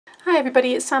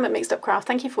everybody, it's Sam at Mixed Up Craft.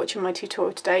 Thank you for watching my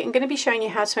tutorial today. I'm going to be showing you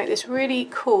how to make this really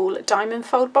cool diamond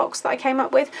fold box that I came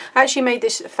up with. I actually made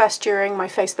this first during my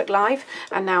Facebook Live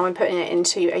and now I'm putting it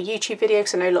into a YouTube video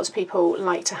because I know lots of people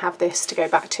like to have this to go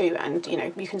back to, and you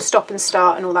know, you can stop and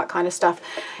start and all that kind of stuff.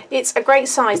 It's a great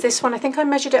size. This one, I think I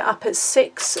measured it up at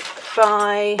 6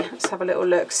 by, let's have a little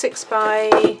look, 6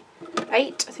 by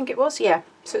 8 I think it was, yeah.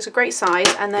 So it's a great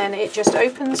size, and then it just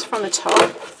opens from the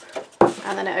top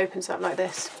and then it opens up like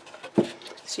this.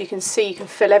 So you can see you can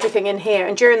fill everything in here,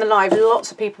 and during the live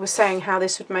lots of people were saying how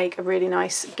this would make a really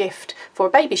nice gift for a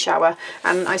baby shower,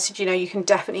 and I said, you know, you can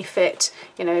definitely fit,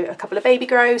 you know, a couple of baby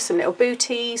grows, some little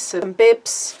booties, some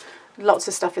bibs, lots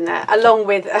of stuff in there, along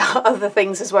with other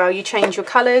things as well. You change your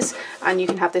colours and you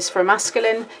can have this for a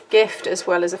masculine gift as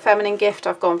well as a feminine gift.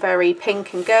 I've gone very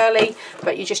pink and girly,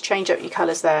 but you just change up your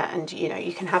colours there, and you know,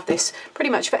 you can have this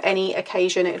pretty much for any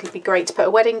occasion. It'll be great to put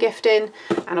a wedding gift in,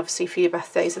 and obviously for your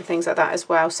birthdays and things like that as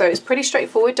well. So it's pretty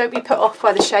straightforward. Don't be put off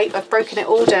by the shape. I've broken it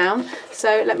all down,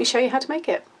 so let me show you how to make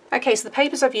it. Okay, so the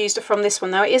papers I've used are from this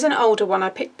one. Now it is an older one. I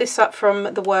picked this up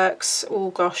from the works, oh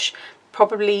gosh,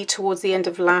 probably towards the end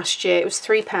of last year. It was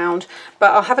 £3,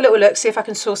 but I'll have a little look, see if I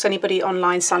can source anybody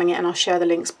online selling it, and I'll share the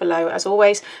links below as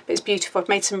always. But it's beautiful. I've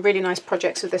made some really nice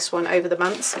projects with this one over the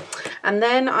months. And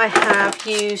then I have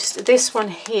used this one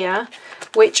here,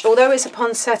 which although it's a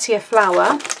poinsettia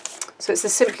flower, so it's the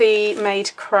Simply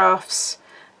Made Crafts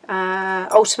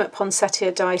Ultimate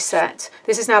Pointsettia Die Set.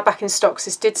 This is now back in stock, so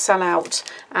this did sell out,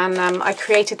 and I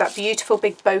created that beautiful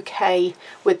big bouquet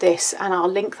with this, and I'll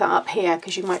link that up here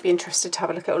because you might be interested to have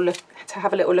a little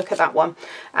look at that one.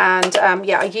 And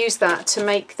yeah, I used that to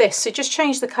make this. So just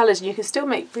change the colours and you can still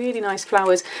make really nice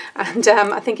flowers. And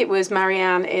I think it was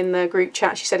Marianne in the group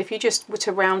chat, she said if you just were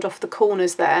to round off the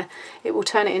corners there, it will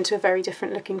turn it into a very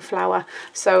different looking flower.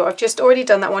 So I've just already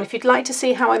done that one. If you'd like to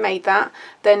see how I made that,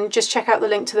 then just check out the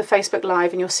link to the Facebook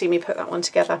Live and you'll see me put that one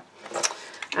together.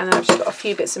 And then I've just got a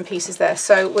few bits and pieces there.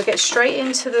 So we'll get straight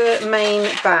into the main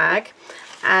bag,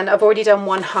 and I've already done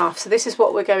 1/2. So this is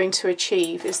what we're going to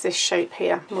achieve, is this shape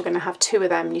here. We're going to have 2 of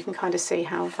them. You can kind of see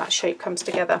how that shape comes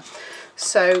together.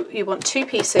 So you want 2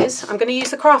 pieces. I'm going to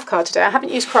use the Kraft Card today. I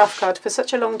haven't used Kraft Card for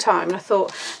such a long time, and I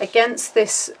thought against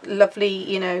this lovely,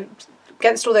 you know,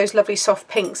 against all those lovely soft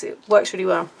pinks, it works really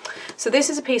well. So this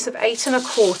is a piece of 8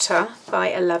 1/4 by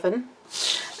 11.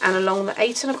 And along the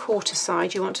 8 1/4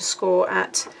 side you want to score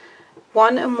at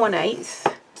 1 1/8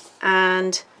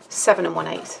 and 7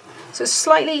 1/8. So it's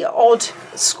slightly odd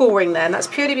scoring there, and that's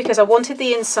purely because I wanted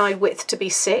the inside width to be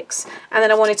 6, and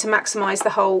then I wanted to maximise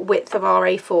the whole width of our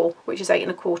A4, which is 8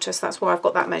 1/4, so that's why I've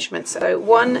got that measurement. So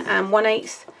 1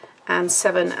 1/8 and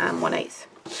 7 1/8.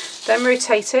 Then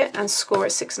rotate it and score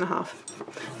at 6 1/2.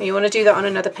 And you want to do that on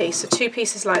another piece, so 2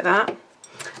 pieces like that.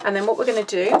 And then what we're going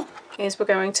to do is we're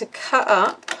going to cut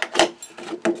up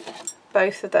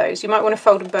both of those. You might want to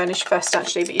fold and burnish first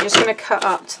actually, but you're just going to cut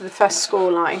up to the first score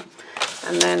line,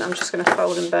 and then I'm just going to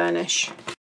fold and burnish.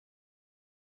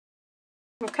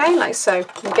 Okay, like so.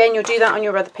 Again, you'll do that on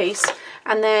your other piece,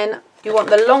 and then you want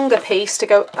the longer piece to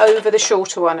go over the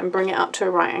shorter one and bring it up to a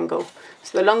right angle.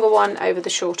 So the longer one over the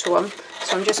shorter one.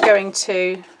 So I'm just going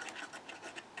to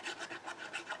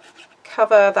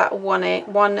cover that 1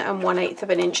 1/8 of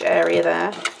an inch area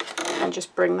there, and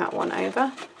just bring that one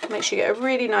over. Make sure you get a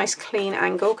really nice clean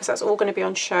angle because that's all going to be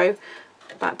on show.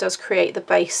 That does create the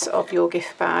base of your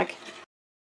gift bag.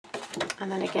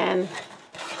 And then again,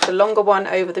 the longer one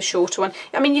over the shorter one.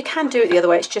 I mean, you can do it the other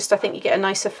way, it's just I think you get a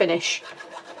nicer finish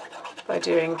by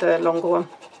doing the longer one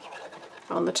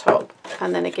on the top,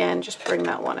 and then again just bring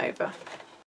that one over.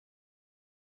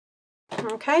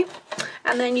 Okay,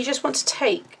 and then you just want to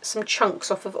take some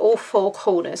chunks off of all 4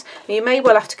 corners. Now, you may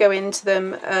well have to go into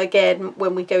them again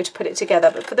when we go to put it together,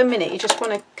 but for the minute you just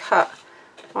want to cut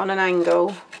on an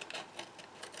angle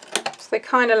so they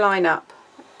kind of line up.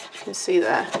 You can see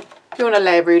there. If you want to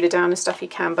lay a ruler down and stuff you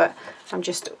can, but I'm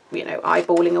just, you know,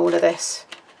 eyeballing all of this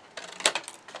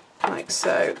like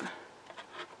so,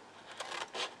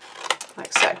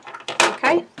 like so.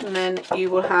 Okay, and then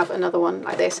you will have another one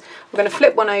like this. We're going to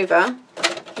flip one over,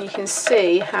 and you can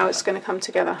see how it's going to come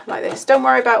together like this. Don't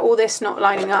worry about all this not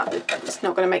lining up, it's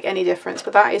not going to make any difference,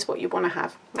 but that is what you want to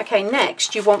have. Okay,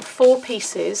 next you want 4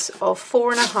 pieces of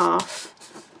 4 1/2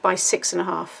 by 6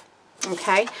 1/2.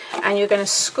 Okay, and you're going to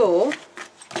score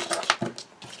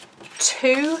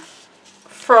 2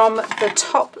 from the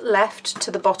top left to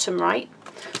the bottom right.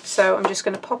 So I'm just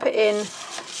going to pop it in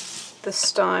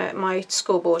the my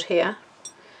scoreboard here.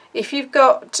 If you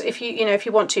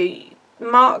want to,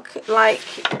 mark like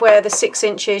where the 6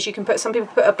 inches, you can put, some people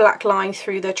put a black line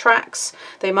through the tracks.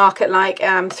 They mark it like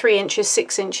 3 inches,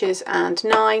 6 inches and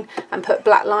 9 and put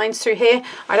black lines through here.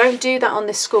 I don't do that on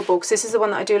this scoreboard because this is the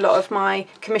one that I do a lot of my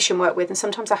commission work with, and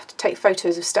sometimes I have to take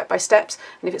photos of step by steps,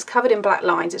 and if it's covered in black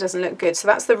lines it doesn't look good. So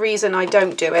that's the reason I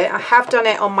don't do it. I have done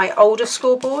it on my older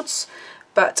scoreboards,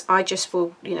 but I just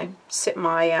will, you know, sit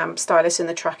my stylus in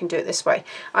the track and do it this way.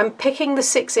 I'm picking the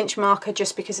 6-inch marker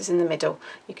just because it's in the middle.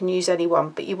 You can use any one,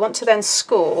 but you want to then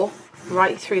score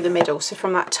right through the middle. So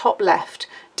from that top left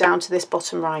down to this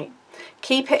bottom right.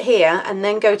 Keep it here and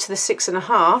then go to the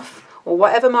 6.5 or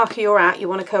whatever marker you're at. You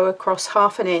want to go across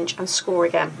 1/2 inch and score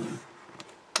again.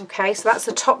 Okay, so that's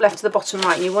the top left to the bottom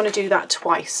right, and you want to do that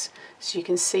twice. So you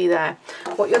can see there.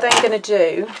 What you're then going to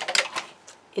do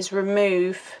is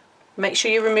remove. Make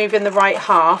sure you remove in the right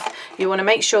half. You want to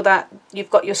make sure that you've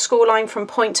got your score line from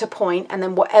point to point, and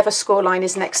then whatever score line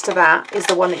is next to that is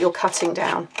the one that you're cutting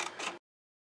down.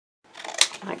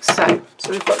 Like so. So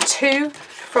we've got 2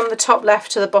 from the top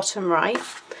left to the bottom right.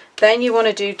 Then you want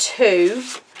to do 2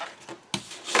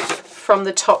 from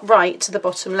the top right to the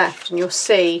bottom left, and you'll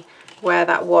see where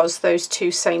that was, those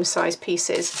 2 same size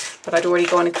pieces. But I'd already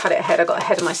gone and cut it ahead. I got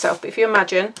ahead of myself. But if you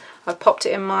imagine, I've popped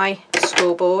it in my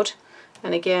scoreboard,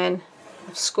 and again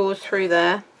I've scored through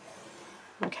there,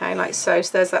 okay, like so.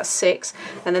 So there's that 6,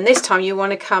 and then this time you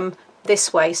want to come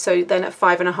this way, so then at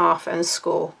 5.5 and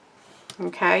score,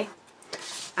 okay,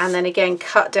 and then again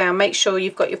cut down. Make sure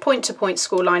you've got your point to point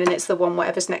score line, and it's the one,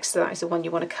 whatever's next to that is the one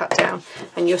you want to cut down,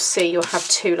 and you'll see you'll have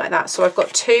 2 like that. So I've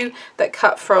got 2 that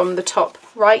cut from the top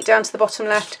right down to the bottom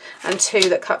left, and 2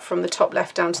 that cut from the top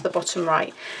left down to the bottom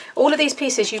right. All of these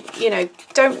pieces, you know,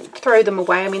 don't throw them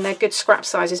away. I mean, they're good scrap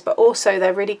sizes, but also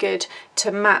they're really good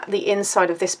to mat the inside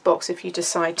of this box if you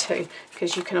decide to,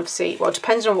 because you can obviously, well, it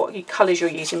depends on what colours you're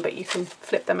using, but you can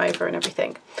flip them over and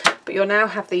everything. But you'll now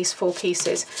have these 4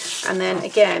 pieces, and then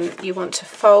again you want to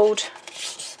fold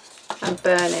and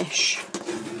burnish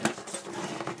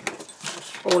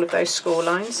all of those score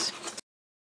lines.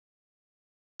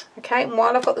 Okay, and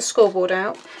while I've got the scoreboard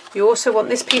out, you also want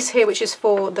this piece here, which is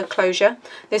for the closure.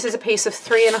 This is a piece of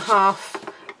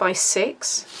 3.5 by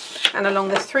 6, and along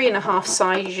the 3.5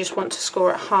 side you just want to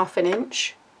score at 1/2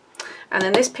 inch. And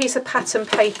then this piece of pattern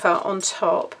paper on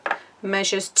top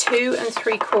measures 2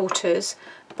 3/4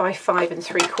 by 5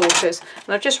 3/4,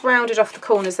 and I've just rounded off the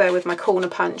corners there with my corner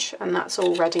punch, and that's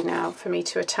all ready now for me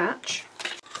to attach.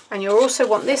 And you'll also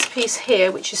want this piece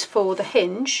here, which is for the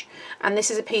hinge, and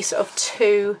this is a piece of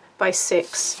 2 by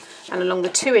 6, and along the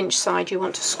 2-inch side you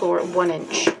want to score at 1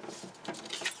 inch.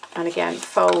 And again,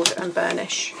 fold and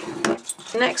burnish.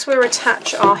 Next we'll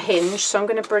attach our hinge, so I'm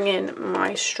going to bring in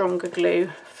my stronger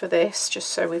glue for this, just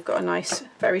so we've got a nice,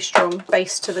 very strong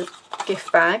base to the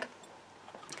gift bag.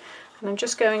 And I'm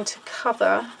just going to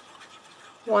cover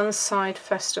one side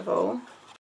first of all,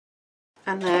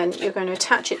 and then you're going to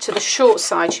attach it to the short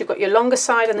side. So you've got your longer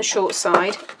side and the short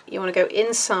side. You want to go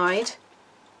inside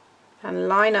and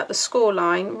line up the score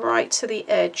line right to the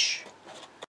edge.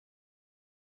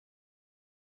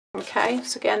 Okay,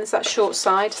 so again there's that short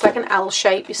side, it's like an L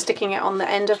shape, you're sticking it on the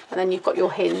end of, and then you've got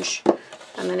your hinge.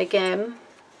 And then again,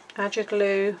 add your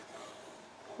glue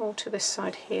all to this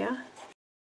side here.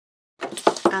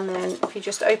 And then if you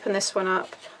just open this one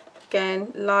up,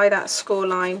 again, lie that score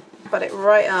line, butt it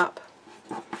right up.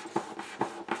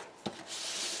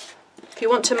 If you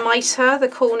want to mitre the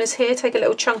corners here, take a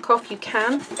little chunk off, you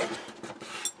can.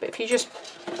 But if you just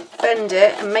bend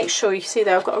it and make sure, you see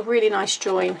there, I've got a really nice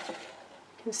join.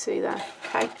 You can see there,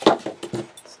 okay?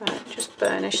 So just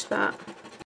burnish that.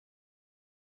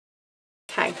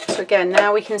 Okay, so again,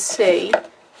 now we can see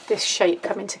this shape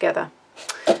coming together.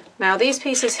 Now these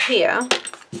pieces here,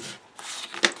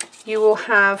 you will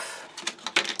have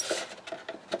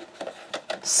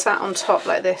sat on top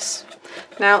like this.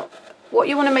 Now what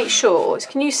you want to make sure is,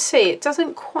 can you see it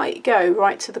doesn't quite go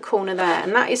right to the corner there,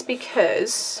 and that is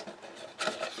because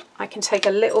I can take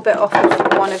a little bit off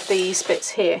of one of these bits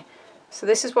here. So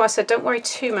this is why I said don't worry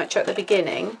too much at the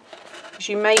beginning, because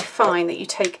you may find that you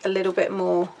take a little bit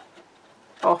more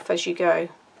off as you go.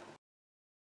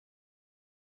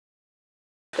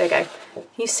 There you go.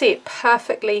 You see it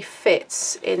perfectly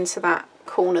fits into that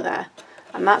corner there,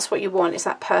 and that's what you want, is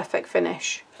that perfect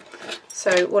finish.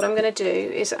 So what I'm going to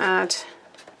do is add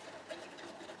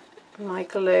my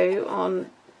glue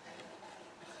on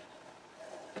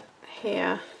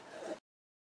here,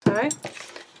 so,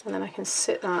 and then I can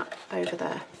sit that over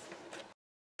there.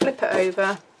 Flip it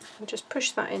over and just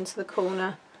push that into the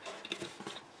corner.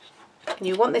 And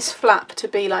you want this flap to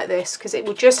be like this, because it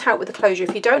will just help with the closure.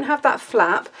 If you don't have that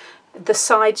flap, the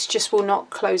sides just will not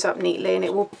close up neatly, and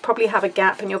it will probably have a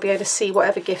gap, and you'll be able to see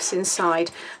whatever gift's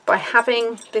inside. By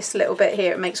having this little bit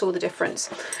here, it makes all the difference.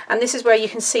 And this is where you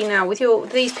can see now with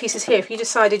these pieces here, if you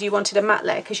decided you wanted a matte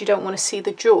layer because you don't want to see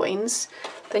the joins,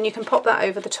 then you can pop that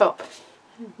over the top.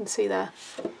 You can see there.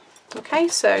 Okay,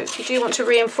 so if you do want to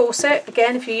reinforce it,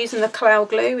 again, if you're using the Collall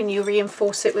Glue and you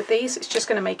reinforce it with these, it's just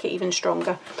going to make it even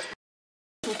stronger.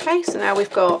 Okay, so now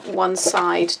we've got one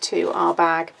side to our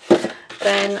bag.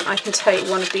 Then I can take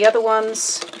one of the other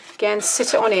ones, again,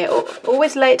 sit it on here.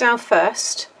 Always lay it down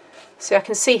first. So I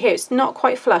can see here it's not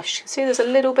quite flush. See there's a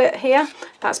little bit here?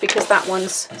 That's because that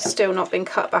one's still not been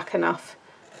cut back enough.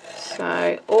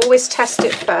 So always test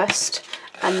it first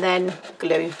and then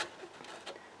glue.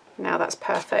 Now that's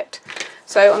perfect.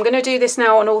 So I'm going to do this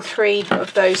now on all three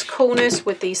of those corners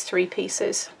with these three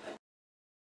pieces.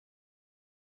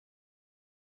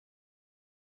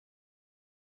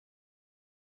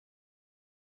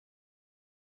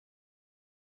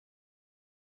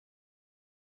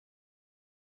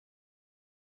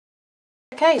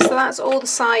 Okay, so that's all the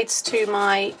sides to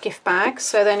my gift bag.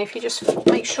 So then if you just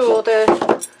make sure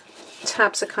the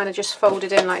tabs are kind of just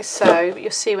folded in like so, but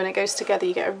you'll see when it goes together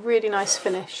you get a really nice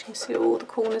finish. You can see all the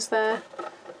corners there,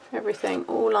 everything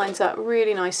all lines up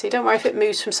really nicely. Don't worry if it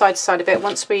moves from side to side a bit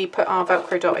once we put our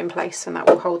Velcro dot in place, and that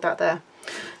will hold that there.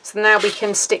 So now we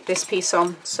can stick this piece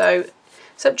on. So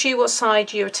it's up to you what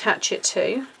side you attach it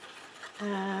to.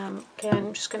 Again,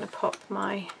 I'm just going to pop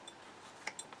my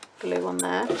glue on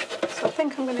there. So I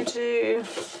think I'm going to do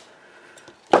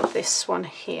this one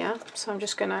here. So I'm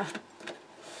just going to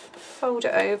fold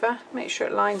it over, make sure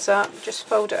it lines up, just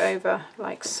fold it over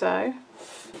like so.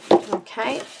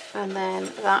 Okay, and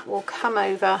then that will come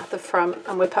over the front,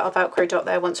 and we'll put our Velcro dot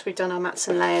there once we've done our mats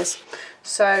and layers.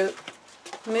 So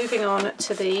moving on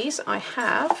to these, I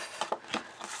have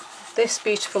this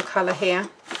beautiful colour here,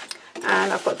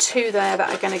 and I've got two there that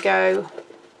are going to go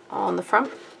on the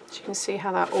front. So you can see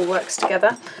how that all works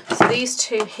together. So these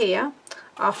two here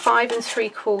are 5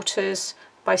 3/4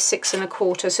 by 6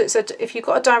 1/4. So it's if you've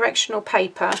got a directional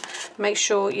paper, make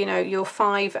sure you know your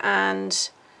 5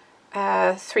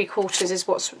 3/4 is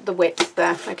what's the width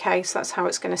there. Okay, so that's how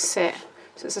it's going to sit.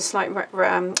 So it's a slight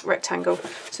rectangle.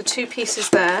 So two pieces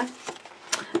there.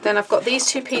 Then I've got these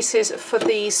two pieces for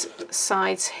these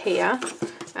sides here,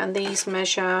 and these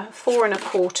measure 4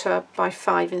 1/4 by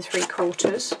 5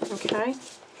 3/4. Okay.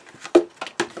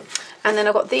 And then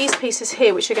I've got these pieces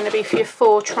here which are going to be for your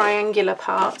 4 triangular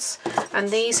parts, and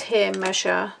these here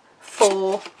measure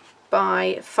 4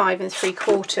 by 5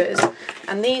 3/4,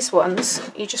 and these ones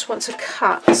you just want to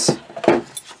cut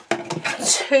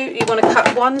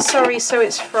one, sorry, so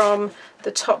it's from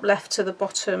the top left to the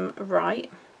bottom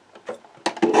right,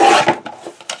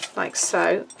 like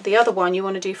so. The other one you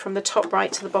want to do from the top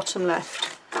right to the bottom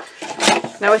left.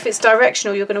 Now if it's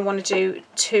directional you're going to want to do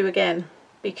 2 again,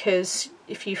 because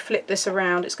if you flip this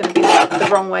around it's going to be the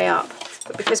wrong way up.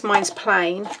 But because mine's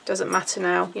plain, it doesn't matter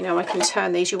now, you know, I can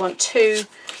turn these. You want 2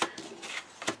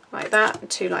 like that and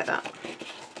 2 like that,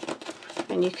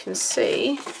 and you can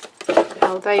see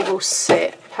how they will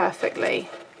sit perfectly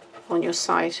on your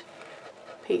side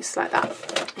piece like that.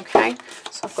 Okay,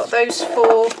 so I've got those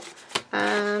 4,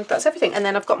 and that's everything. And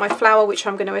then I've got my flower which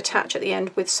I'm going to attach at the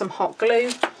end with some hot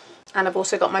glue, and I've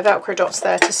also got my Velcro dots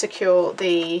there to secure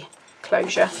the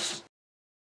closure.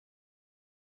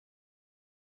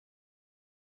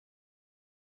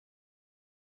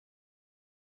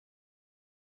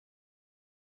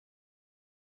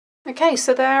 Okay,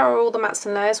 so there are all the mats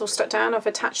and layers all stuck down. I've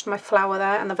attached my flower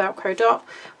there and the Velcro dot.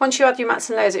 Once you add your mats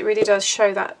and layers, it really does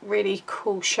show that really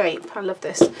cool shape. I love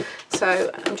this.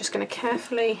 So I'm just going to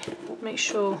carefully make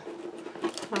sure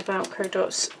my Velcro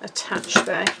dot's attached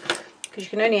there, because you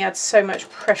can only add so much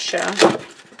pressure.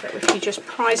 But if you just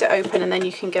prise it open, and then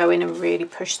you can go in and really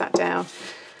push that down.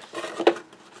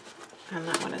 And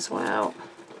that one as well.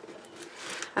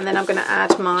 And then I'm going to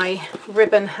add my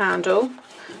ribbon handle.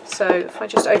 So if I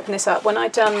just open this up, when I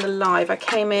done the live I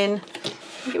came in, I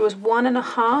think it was 1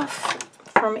 1/2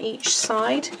 from each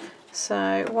side.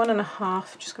 So 1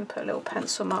 1/2, just going to put a little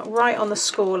pencil mark right on the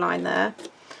score line there.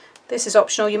 This is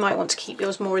optional, you might want to keep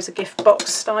yours more as a gift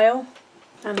box style.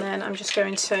 And then I'm just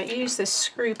going to use this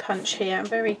screw punch here and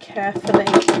very carefully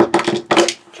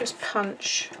just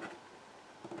punch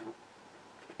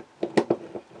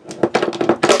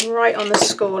right on the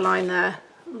score line there,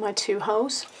 my 2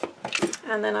 holes.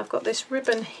 And then I've got this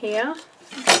ribbon here.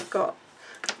 I've got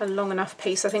a long enough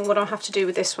piece. I think what I'll have to do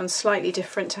with this one, slightly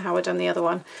different to how I've done the other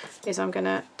one, is I'm going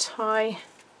to tie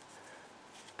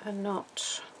a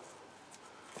knot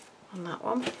on that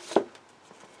one,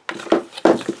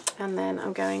 and then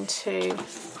I'm going to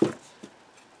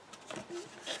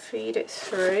feed it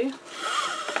through,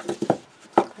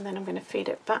 and then I'm going to feed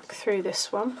it back through this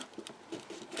one,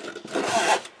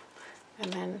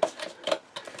 and then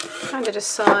kind of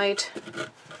decide,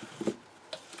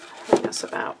 I think that's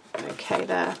about okay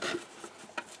there,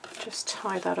 just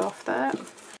tie that off there.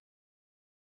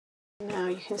 Now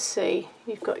you can see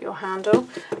you've got your handle,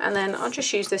 and then I'll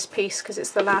just use this piece because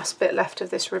it's the last bit left of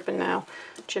this ribbon now,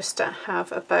 just to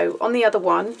have a bow. On the other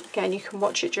one, again, you can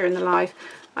watch it during the live,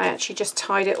 I actually just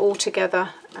tied it all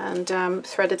together and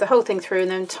threaded the whole thing through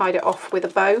and then tied it off with a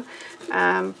bow,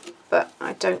 but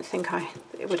I don't think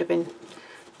it would have been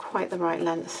quite the right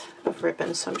length of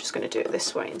ribbon, so I'm just going to do it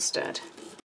this way instead,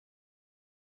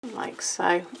 like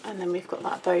so, and then we've got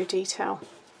that bow detail.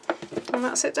 And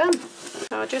that's it done. So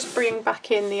I'll just bring back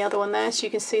in the other one there, so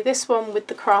you can see this one with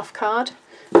the Kraft Card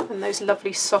and those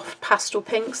lovely soft pastel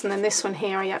pinks, and then this one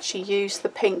here I actually used the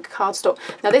pink cardstock.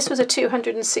 Now this was a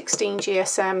 216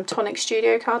 GSM Tonic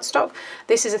Studio cardstock,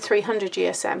 this is a 300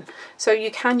 GSM, so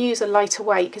you can use a lighter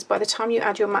weight because by the time you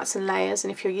add your mats and layers,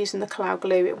 and if you're using the Collall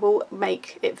Glue, it will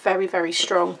make it very, very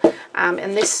strong,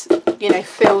 and this, you know,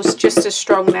 feels just as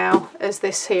strong now as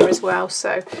this here as well.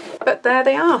 So, but there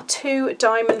they are, 2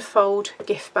 diamond fold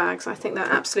gift bags. I think they're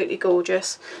absolutely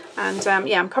gorgeous, and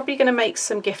yeah, I'm probably going to make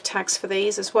some gift tags for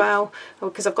these as well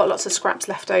because I've got lots of scraps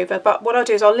left over. But what I'll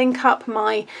do is I'll link up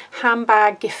my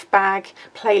handbag gift bag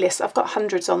playlist. I've got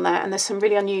hundreds on there, and there's some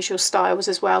really unusual styles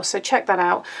as well, so check that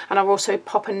out. And I'll also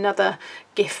pop another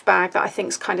gift bag that I think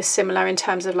is kind of similar in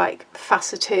terms of like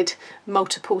faceted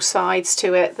multiple sides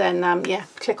to it, then yeah,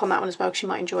 click on that one as well because you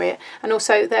might enjoy it. And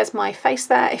also there's my face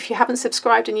there. If you haven't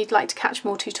subscribed and you'd like to catch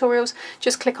more tutorials,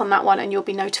 just click on that one and you'll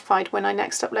be notified when I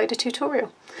next upload a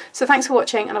tutorial. So thanks for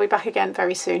watching, and I'll be back again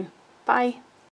very soon. Bye.